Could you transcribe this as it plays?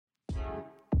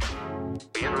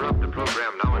We interrupt the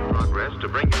program now in progress to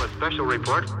bring you a special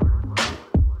report.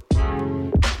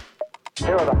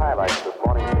 Here are the highlights this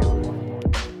morning's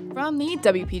news. From the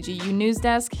WPGU News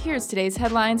Desk, here's today's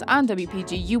headlines on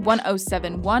WPGU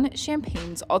 1071,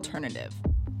 Champaign's Alternative.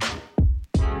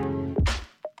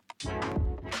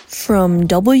 From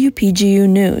WPGU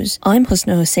News, I'm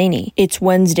Husna Hosseini. It's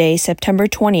Wednesday, September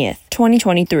 20th,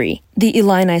 2023. The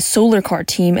Illini Solar Car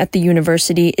team at the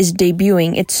university is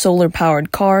debuting its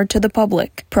solar-powered car to the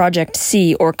public. Project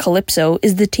C, or Calypso,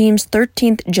 is the team's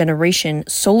 13th generation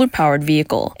solar-powered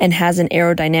vehicle and has an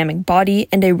aerodynamic body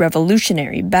and a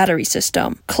revolutionary battery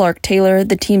system. Clark Taylor,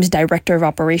 the team's director of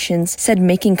operations, said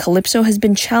making Calypso has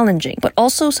been challenging, but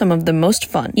also some of the most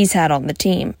fun he's had on the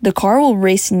team. The car will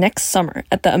race next summer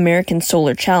at the American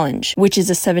Solar Challenge, which is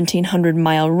a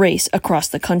 1,700-mile race across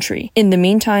the country. In the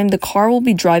meantime, the car will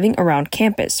be driving around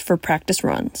campus for practice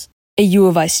runs. A U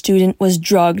of I student was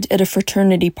drugged at a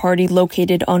fraternity party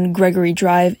located on Gregory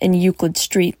Drive and Euclid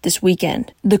Street this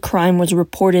weekend. The crime was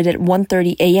reported at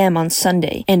 1:30 a.m. on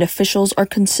Sunday, and officials are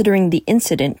considering the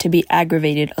incident to be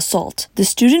aggravated assault. The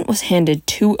student was handed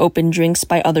 2 open drinks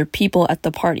by other people at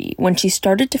the party when she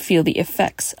started to feel the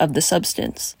effects of the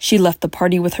substance. She left the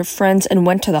party with her friends and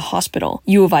went to the hospital.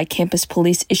 U of I campus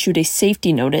police issued a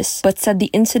safety notice, but said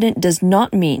the incident does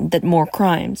not mean that more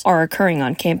crimes are occurring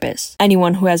on campus.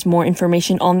 Anyone who has more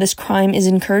information on this crime is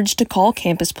encouraged to call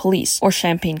campus police or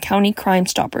Champaign County Crime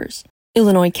Stoppers.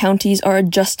 Illinois counties are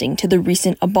adjusting to the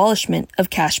recent abolishment of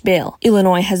cash bail.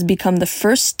 Illinois has become the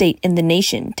first state in the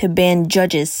nation to ban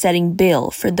judges setting bail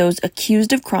for those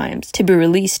accused of crimes to be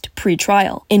released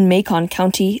pre-trial. In Macon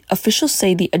County, officials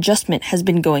say the adjustment has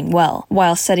been going well.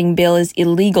 While setting bail is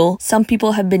illegal, some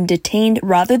people have been detained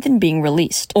rather than being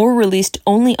released, or released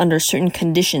only under certain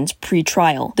conditions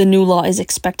pre-trial. The new law is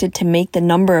expected to make the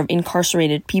number of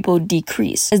incarcerated people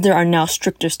decrease, as there are now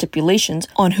stricter stipulations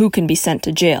on who can be sent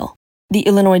to jail. The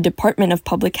Illinois Department of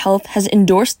Public Health has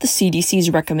endorsed the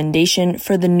CDC's recommendation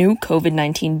for the new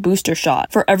COVID-19 booster shot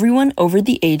for everyone over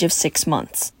the age of 6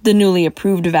 months. The newly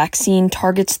approved vaccine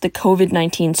targets the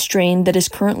COVID-19 strain that is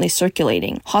currently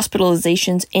circulating.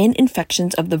 Hospitalizations and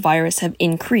infections of the virus have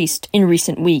increased in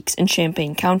recent weeks in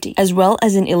Champaign County, as well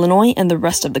as in Illinois and the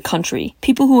rest of the country.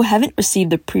 People who haven't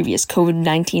received the previous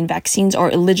COVID-19 vaccines are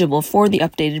eligible for the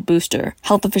updated booster.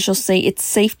 Health officials say it's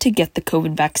safe to get the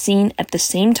COVID vaccine at the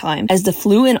same time as the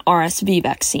flu and RSV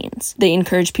vaccines. They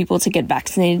encourage people to get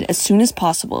vaccinated as soon as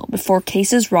possible before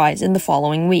cases rise in the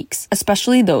following weeks,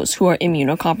 especially those who are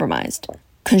immunocompromised.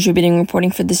 Contributing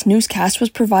reporting for this newscast was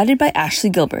provided by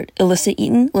Ashley Gilbert, Alyssa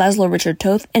Eaton, Laszlo Richard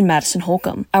Toth, and Madison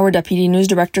Holcomb. Our deputy news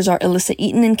directors are Alyssa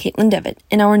Eaton and Caitlin Devitt,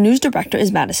 and our news director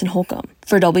is Madison Holcomb.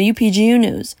 For WPGU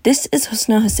News, this is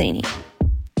Husna Hosseini.